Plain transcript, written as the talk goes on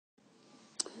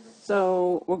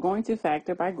So we're going to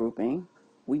factor by grouping.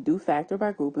 We do factor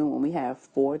by grouping when we have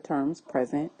four terms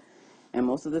present, and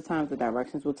most of the times the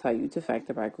directions will tell you to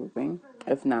factor by grouping.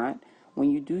 If not, when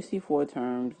you do see four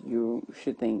terms, you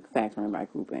should think factoring by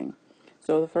grouping.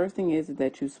 So the first thing is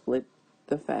that you split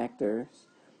the factors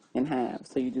in half.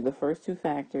 So you do the first two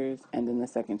factors and then the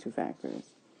second two factors.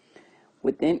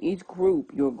 Within each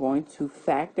group, you're going to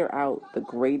factor out the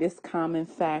greatest common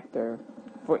factor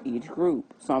for each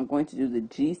group. So I'm going to do the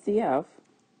GCF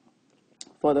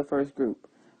for the first group.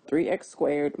 3x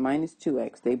squared minus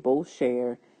 2x, they both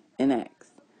share an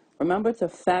x. Remember, to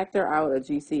factor out a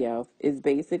GCF is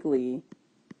basically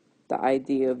the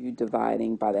idea of you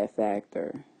dividing by that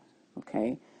factor,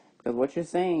 okay? Because what you're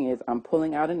saying is, I'm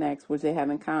pulling out an x, which they have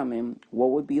in common.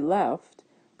 What would be left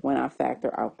when I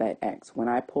factor out that x, when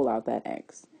I pull out that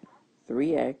x?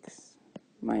 3x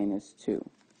minus 2.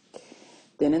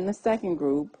 Then in the second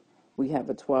group, we have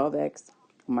a 12x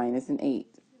minus an 8.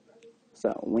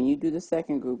 So when you do the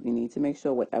second group, you need to make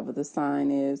sure whatever the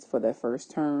sign is for that first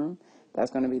term,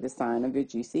 that's going to be the sign of your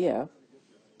GCF.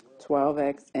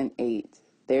 12x and 8,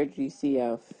 their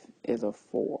GCF is a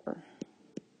 4.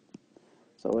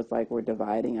 So it's like we're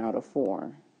dividing out a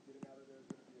 4.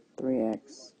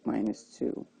 3x minus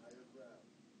 2.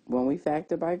 When we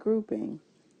factor by grouping,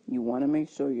 you want to make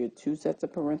sure your two sets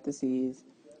of parentheses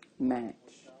match.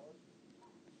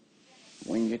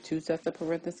 When your two sets of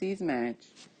parentheses match,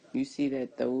 you see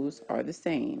that those are the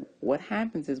same. What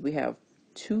happens is we have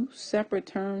two separate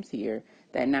terms here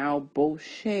that now both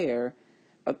share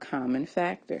a common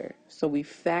factor. So we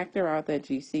factor out that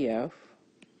GCF,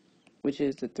 which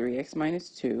is the 3x minus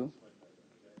 2,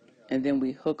 and then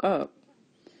we hook up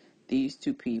these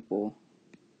two people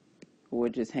who are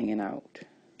just hanging out,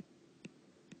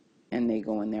 and they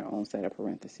go in their own set of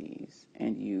parentheses,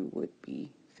 and you would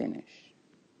be finished.